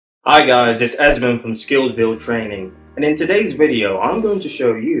Hi guys, it's Esmond from Skills Build Training, and in today's video I'm going to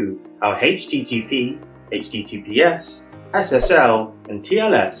show you how HTTP, HTTPS, SSL and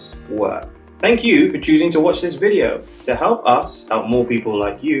TLS work. Thank you for choosing to watch this video. To help us help more people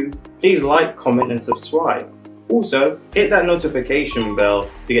like you, please like, comment and subscribe. Also, hit that notification bell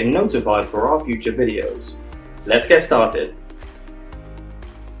to get notified for our future videos. Let's get started.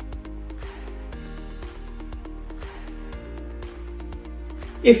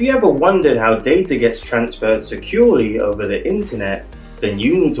 If you ever wondered how data gets transferred securely over the internet, then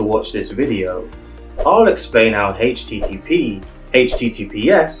you need to watch this video. I'll explain how HTTP,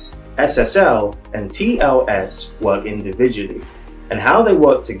 HTTPS, SSL and TLS work individually, and how they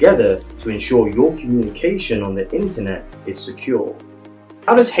work together to ensure your communication on the internet is secure.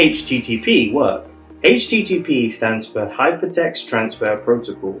 How does HTTP work? HTTP stands for Hypertext Transfer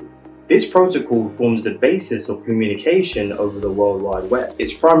Protocol. This protocol forms the basis of communication over the World Wide Web.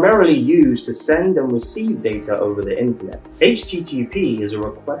 It's primarily used to send and receive data over the internet. HTTP is a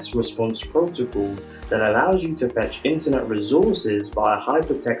request-response protocol that allows you to fetch internet resources via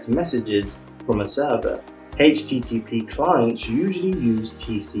hypertext messages from a server. HTTP clients usually use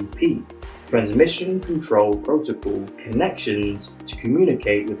TCP, Transmission Control Protocol, connections to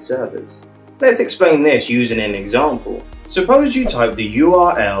communicate with servers. Let's explain this using an example. Suppose you type the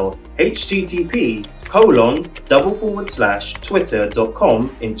URL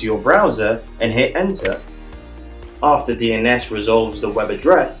http://twitter.com into your browser and hit enter. After DNS resolves the web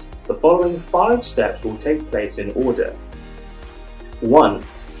address, the following 5 steps will take place in order. 1.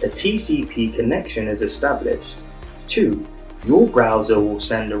 A TCP connection is established. 2. Your browser will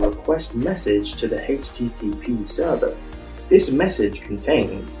send a request message to the HTTP server. This message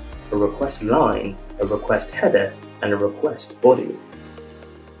contains a request line, a request header, and a request body.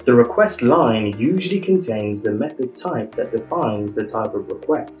 The request line usually contains the method type that defines the type of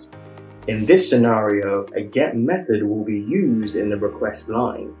request. In this scenario, a GET method will be used in the request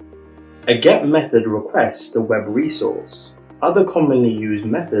line. A GET method requests the web resource. Other commonly used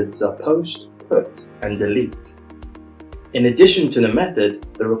methods are POST, PUT, and DELETE. In addition to the method,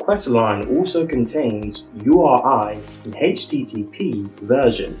 the request line also contains URI and HTTP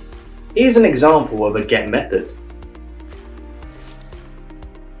version. Here's an example of a GET method.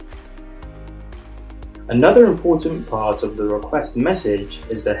 Another important part of the request message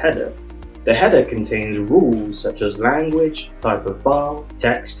is the header. The header contains rules such as language, type of file,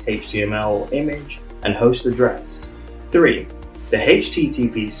 text, HTML or image, and host address. 3. The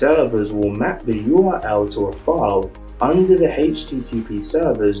HTTP servers will map the URL to a file under the HTTP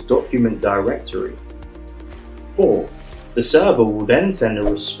server's document directory. 4. The server will then send a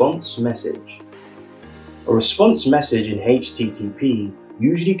response message. A response message in HTTP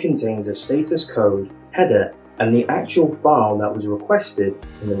usually contains a status code, header, and the actual file that was requested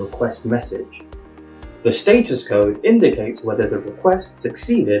in the request message. The status code indicates whether the request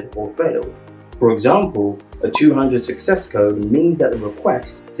succeeded or failed. For example, a 200 success code means that the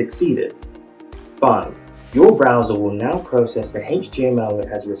request succeeded. 5. Your browser will now process the HTML it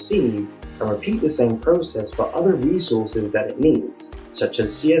has received and repeat the same process for other resources that it needs, such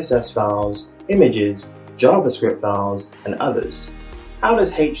as CSS files, images, JavaScript files, and others. How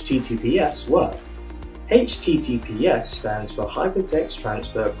does HTTPS work? HTTPS stands for Hypertext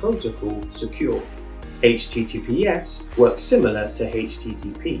Transfer Protocol Secure. HTTPS works similar to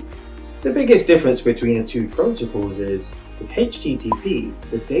HTTP. The biggest difference between the two protocols is, with HTTP,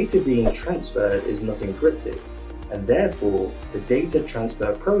 the data being transferred is not encrypted, and therefore the data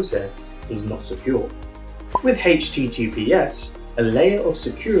transfer process is not secure. With HTTPS, a layer of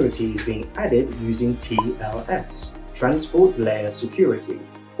security is being added using TLS, Transport Layer Security,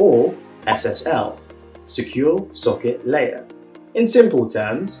 or SSL, Secure Socket Layer. In simple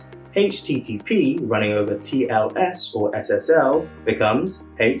terms, HTTP running over TLS or SSL becomes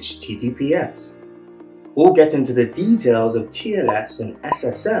HTTPS. We'll get into the details of TLS and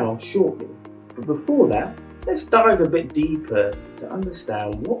SSL shortly, but before that, let's dive a bit deeper to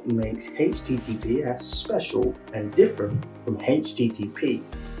understand what makes HTTPS special and different from HTTP.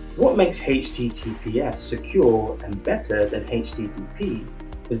 What makes HTTPS secure and better than HTTP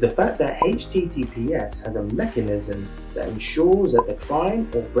is the fact that HTTPS has a mechanism that ensures that the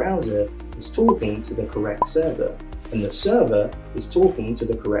client or browser is talking to the correct server, and the server is talking to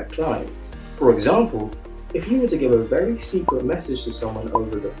the correct client. For example, if you were to give a very secret message to someone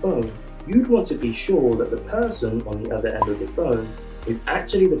over the phone, you'd want to be sure that the person on the other end of the phone is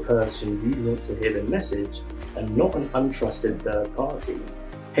actually the person you'd want to hear the message and not an untrusted third party.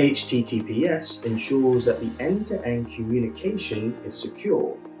 HTTPS ensures that the end-to-end communication is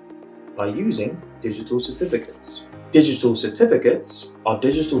secure by using digital certificates. Digital certificates are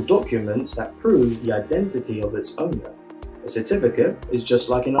digital documents that prove the identity of its owner. A certificate is just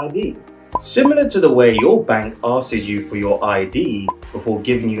like an ID. Similar to the way your bank asks you for your ID before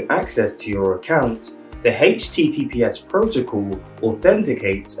giving you access to your account, the HTTPS protocol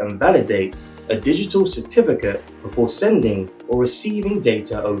authenticates and validates a digital certificate before sending or receiving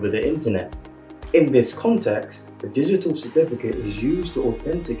data over the internet. In this context, a digital certificate is used to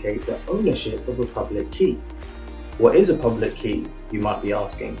authenticate the ownership of a public key. What is a public key, you might be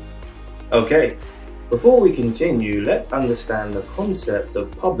asking? Okay, before we continue, let's understand the concept of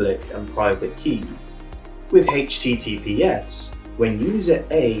public and private keys. With HTTPS, when user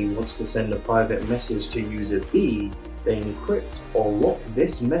A wants to send a private message to user B, they encrypt or lock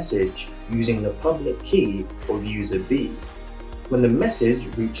this message using the public key of user B. When the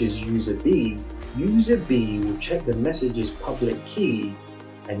message reaches user B will check the message's public key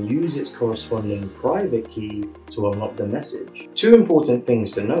and use its corresponding private key to unlock the message. Two important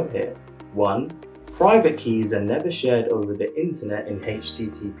things to note here. 1. Private keys are never shared over the internet in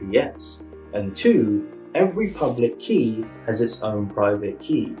HTTPS. And 2. Every public key has its own private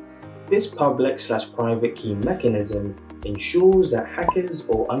key. This public/private key mechanism ensures that hackers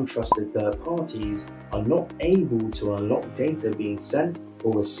or untrusted third parties are not able to unlock data being sent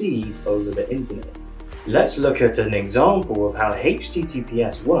or received over the internet. Let's look at an example of how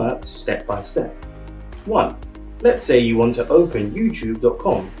HTTPS works step by step. 1. Let's say you want to open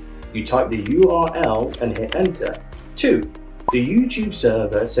youtube.com. You type the URL and hit enter. 2. The YouTube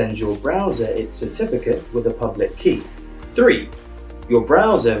server sends your browser its certificate with a public key. 3. Your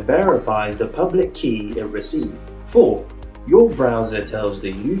browser verifies the public key it received. 4. Your browser tells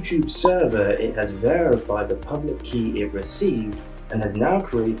the YouTube server it has verified the public key it received and has now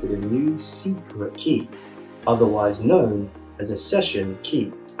created a new secret key, otherwise known as a session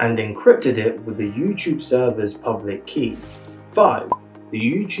key, and encrypted it with the YouTube server's public key. 5. The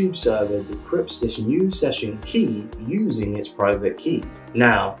YouTube server decrypts this new session key using its private key.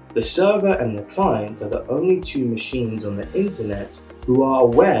 Now, the server and the client are the only two machines on the internet who are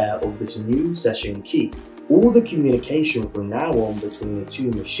aware of this new session key. All the communication from now on between the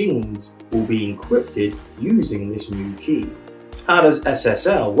two machines will be encrypted using this new key. How does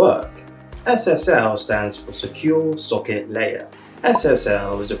SSL work? SSL stands for Secure Socket Layer.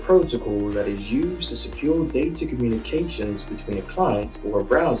 SSL is a protocol that is used to secure data communications between a client or a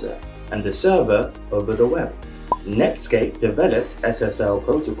browser and a server over the web. Netscape developed SSL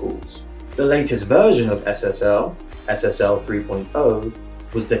protocols. The latest version of SSL, SSL 3.0,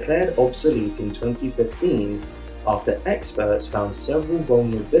 was declared obsolete in 2015 after experts found several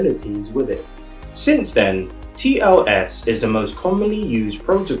vulnerabilities with it. Since then, TLS is the most commonly used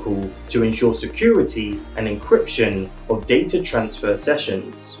protocol to ensure security and encryption of data transfer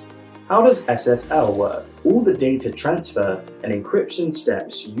sessions. How does SSL work? All the data transfer and encryption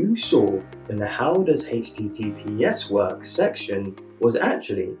steps you saw in the How does HTTPS work section was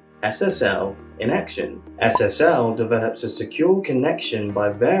actually SSL in action. SSL develops a secure connection by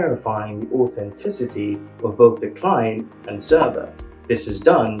verifying the authenticity of both the client and server. This is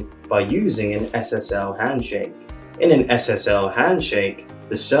done by using an SSL handshake. In an SSL handshake,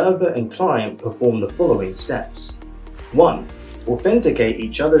 the server and client perform the following steps. 1. Authenticate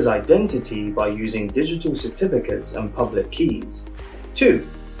each other's identity by using digital certificates and public keys. 2.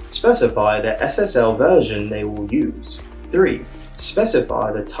 Specify the SSL version they will use. 3.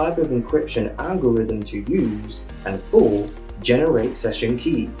 Specify the type of encryption algorithm to use. And 4. Generate session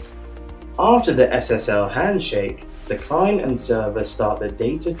keys. After the SSL handshake, the client and server start the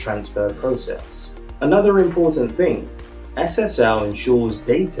data transfer process. Another important thing, SSL ensures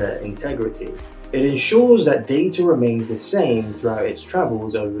data integrity. It ensures that data remains the same throughout its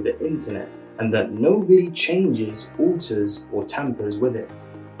travels over the internet and that nobody changes, alters, or tampers with it.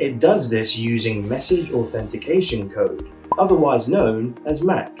 It does this using message authentication code, otherwise known as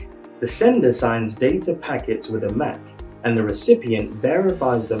MAC. The sender signs data packets with a MAC, and the recipient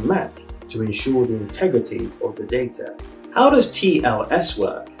verifies the MAC to ensure the integrity of the data. How does TLS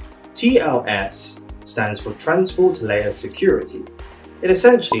work? TLS stands for Transport Layer Security. It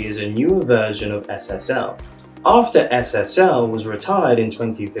essentially is a newer version of SSL. After SSL was retired in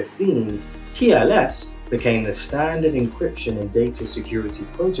 2015, TLS became the standard encryption and data security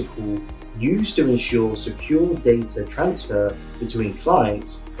protocol used to ensure secure data transfer between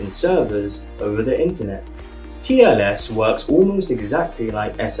clients and servers over the internet. TLS works almost exactly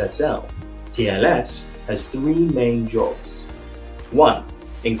like SSL. TLS has three main jobs. 1.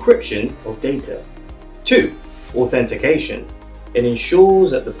 Encryption of data. 2. Authentication. It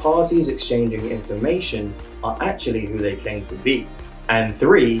ensures that the parties exchanging information are actually who they claim to be. And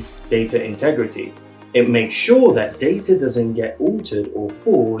 3. Data integrity. It makes sure that data doesn't get altered or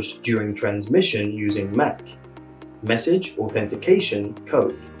forged during transmission using MAC, Message Authentication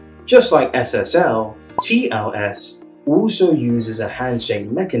Code. Just like SSL, TLS also uses a handshake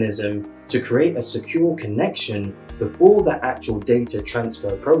mechanism to create a secure connection before the actual data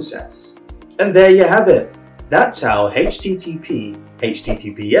transfer process. And there you have it. That's how HTTP,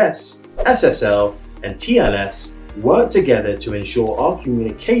 HTTPS, SSL, and TLS work together to ensure our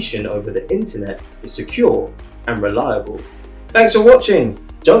communication over the internet is secure and reliable. Thanks for watching.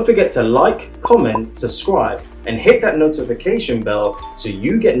 Don't forget to like, comment, subscribe, and hit that notification bell so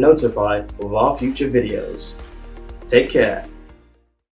you get notified of our future videos. Take care.